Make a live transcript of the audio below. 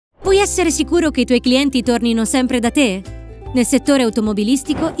essere sicuro che i tuoi clienti tornino sempre da te? Nel settore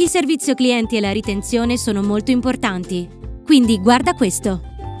automobilistico, il servizio clienti e la ritenzione sono molto importanti. Quindi guarda questo.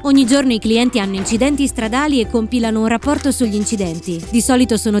 Ogni giorno i clienti hanno incidenti stradali e compilano un rapporto sugli incidenti. Di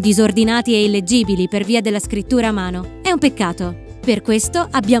solito sono disordinati e illeggibili per via della scrittura a mano. È un peccato. Per questo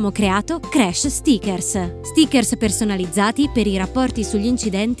abbiamo creato CrashStickers. Stickers personalizzati per i rapporti sugli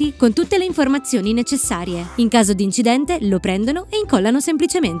incidenti con tutte le informazioni necessarie. In caso di incidente lo prendono e incollano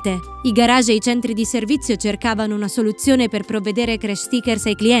semplicemente. I garage e i centri di servizio cercavano una soluzione per provvedere CrashStickers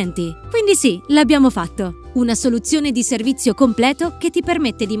ai clienti. Quindi sì, l'abbiamo fatto. Una soluzione di servizio completo che ti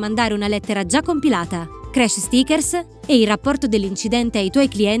permette di mandare una lettera già compilata, CrashStickers e il rapporto dell'incidente ai tuoi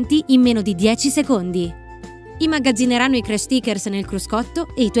clienti in meno di 10 secondi. Immagazzineranno i CrashStickers nel cruscotto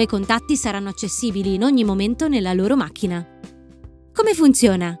e i tuoi contatti saranno accessibili in ogni momento nella loro macchina. Come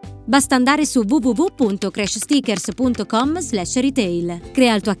funziona? Basta andare su www.crashstickers.com/retail,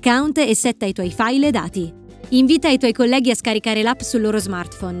 crea il tuo account e setta i tuoi file e dati. Invita i tuoi colleghi a scaricare l'app sul loro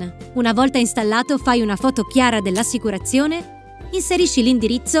smartphone. Una volta installato, fai una foto chiara dell'assicurazione, inserisci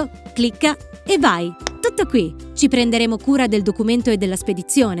l'indirizzo, clicca e vai! Tutto qui! Ci prenderemo cura del documento e della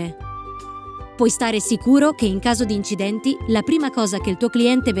spedizione. Puoi stare sicuro che in caso di incidenti, la prima cosa che il tuo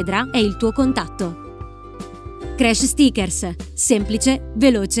cliente vedrà è il tuo contatto. CrashStickers, semplice,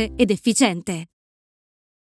 veloce ed efficiente.